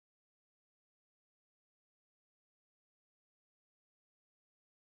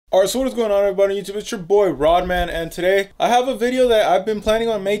Alright, so what is going on, everybody on YouTube? It's your boy RodMan, and today I have a video that I've been planning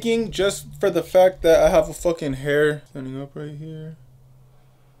on making just for the fact that I have a fucking hair standing up right here.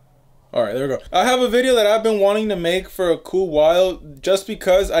 Alright, there we go. I have a video that I've been wanting to make for a cool while just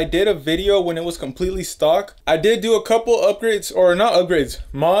because I did a video when it was completely stock. I did do a couple upgrades, or not upgrades,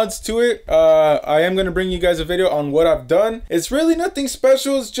 mods to it. I am going to bring you guys a video on what I've done. It's really nothing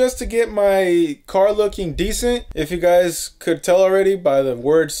special. It's just to get my car looking decent. If you guys could tell already by the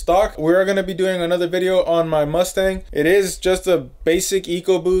word stock, we're going to be doing another video on my Mustang. It is just a basic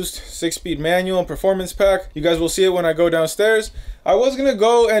Ecoboost 6-speed manual and performance pack. You guys will see it when I go downstairs. I was gonna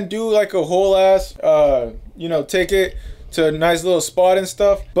go and do like a whole ass, take it to a nice little spot and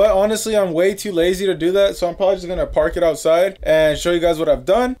stuff. But honestly, I'm way too lazy to do that. So I'm probably just gonna park it outside and show you guys what I've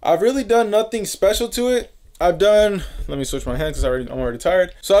done. I've really done nothing special to it. I've done, let me switch my hand because I'm already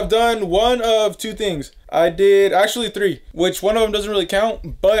tired. So I've done one of two things. I did actually three, which one of them doesn't really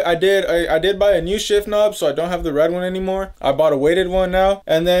count, but I did buy a new shift knob, so I don't have the red one anymore. I bought a weighted one now.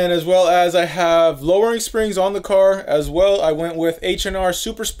 And then as well as I have lowering springs on the car as well. I went with H&R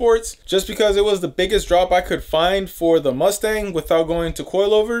Super Sports just because it was the biggest drop I could find for the Mustang without going to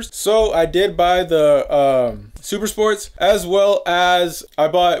coilovers. So I did buy the Super Sports, as well as I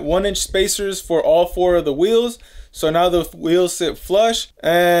bought 1-inch spacers for all 4 of the wheels. So now the wheels sit flush,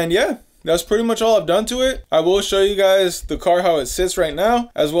 and yeah. That's pretty much all I've done to it. I will show you guys the car how it sits right now,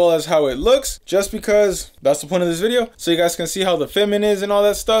 as well as how it looks, just because that's the point of this video, so you guys can see how the fitment is and all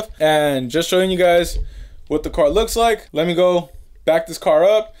that stuff, and just showing you guys what the car looks like. Let me go back this car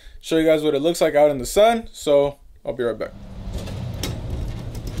up, show you guys what it looks like out in the sun. So I'll be right back.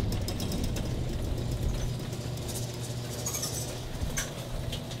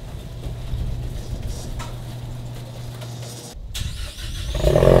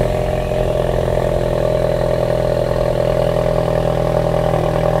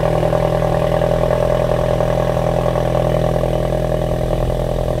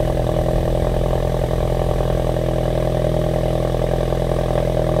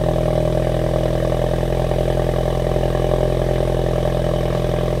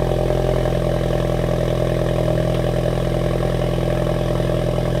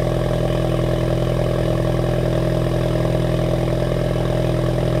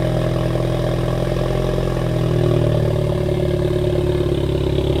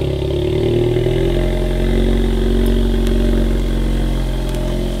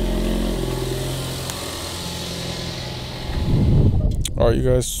 Alright, you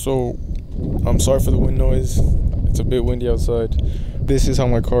guys, so I'm sorry for the wind noise. It's a bit windy outside. This is how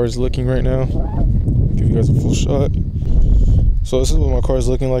my car is looking right now. Give you guys a full shot. So this is what my car is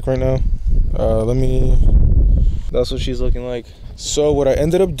looking like right now. That's what she's looking like. So what I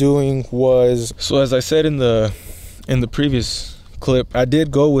ended up doing was, so as I said in the previous clip, I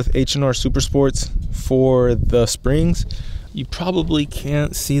did go with H&R Super Sports for the springs. You probably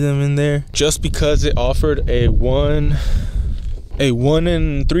can't see them in there just because it offered a 1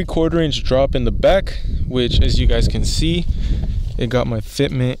 3/4 inch drop in the back, which, as you guys can see, it got my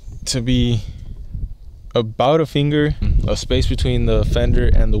fitment to be about a finger of space between the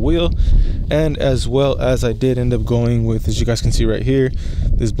fender and the wheel. And as well as I did end up going with, as you guys can see right here,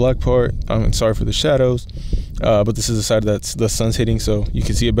 this black part. I'm sorry for the shadows, but this is the side that's the sun's hitting, so you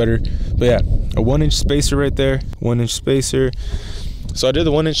can see it better. But yeah, a 1-inch spacer right there, 1-inch spacer. So I did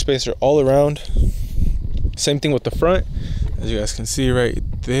the 1-inch spacer all around. Same thing with the front. As you guys can see right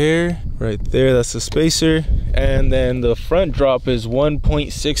there, that's the spacer. And then the front drop is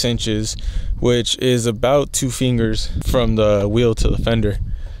 1.6 inches, which is about 2 fingers from the wheel to the fender.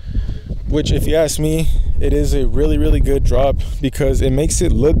 Which, if you ask me, it is a really, really good drop because it makes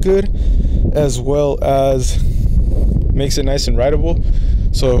it look good, as well as makes it nice and rideable.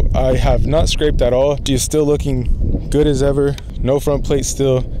 So I have not scraped at all. It's still looking good as ever. No front plate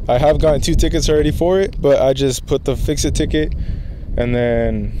still. I have gotten 2 tickets already for it, but I just put the fix it ticket and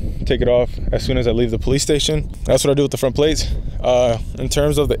then take it off as soon as I leave the police station. That's what I do with the front plates. In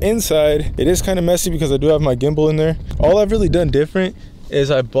terms of the inside, it is kind of messy because I do have my gimbal in there. All I've really done different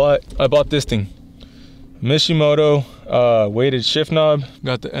is I bought this thing, Mishimoto weighted shift knob.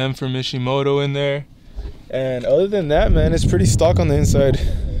 Got the M for Mishimoto in there. And other than that, man, it's pretty stock on the inside.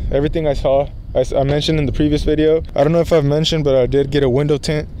 Everything I saw, I mentioned in the previous video. I don't know if I've mentioned, but I did get a window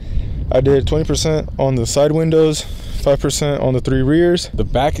tint. I did 20% on the side windows, 5% on the 3 rears. The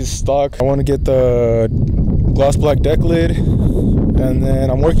back is stock. I want to get the gloss black deck lid, and then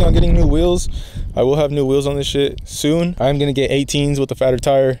I'm working on getting new wheels. I will have new wheels on this shit soon. I'm gonna get 18s with a fatter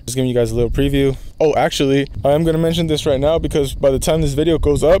tire. Just giving you guys a little preview. Oh, actually, I am gonna mention this right now because by the time this video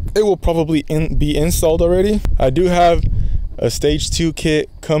goes up, it will probably be installed already. I do have a stage 2 kit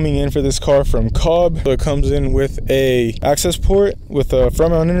coming in for this car from Cobb. So it comes in with a access port with a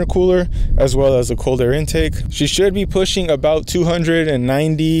front mount intercooler as well as a cold air intake. She should be pushing about 300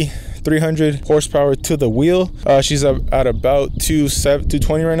 horsepower to the wheel. She's at about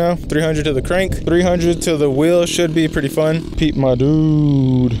 220 right now. 300 to the crank, 300 to the wheel. Should be pretty fun. Peep my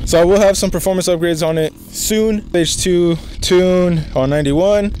dude. So I will have some performance upgrades on it soon. Stage 2 tune on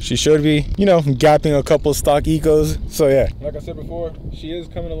 91. She should be, you know, gapping a couple stock ecos. So yeah, like I said before, she is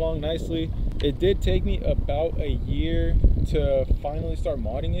coming along nicely. It did take me about a year to finally start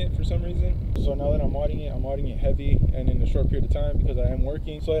modding it for some reason. So now that I'm modding it heavy and in a short period of time because I am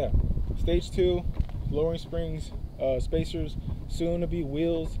working. So yeah, stage 2, lowering springs, spacers, soon to be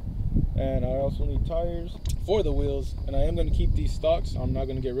wheels, and I also need tires for the wheels. And I am going to keep these stocks. I'm not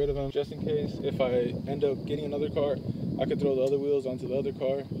going to get rid of them just in case if I end up getting another car, I could throw the other wheels onto the other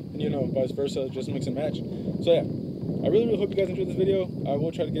car, and you know, vice versa, just mix and match. So yeah, I really hope you guys enjoyed this video. I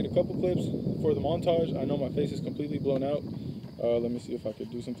will try to get a couple clips for the montage. I know my face is completely blown out. Let me see if I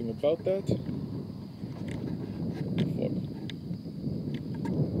could do something about that. Fuck.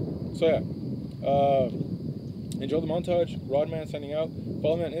 So yeah, enjoy the montage. RodMan signing out.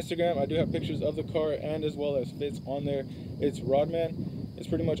 Follow me on Instagram. I do have pictures of the car and as well as fits on there. It's RodMan. It's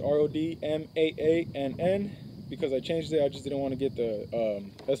pretty much RodMAANN because I changed it. I just didn't want to get the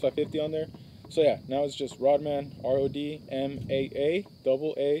S550 on there. So yeah, now it's just RodMan, RodMAAANN.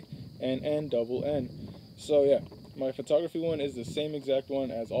 So yeah, my photography one is the same exact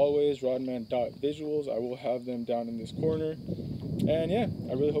one as always, rodman.visuals. I will have them down in this corner. And yeah,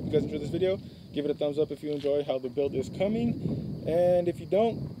 I really hope you guys enjoyed this video. Give it a thumbs up if you enjoy how the build is coming. And if you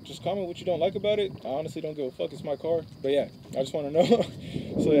don't, just comment what you don't like about it. I honestly don't give a fuck, it's my car. But yeah, I just want to know.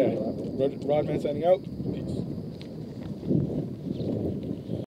 So yeah, RodMan signing out.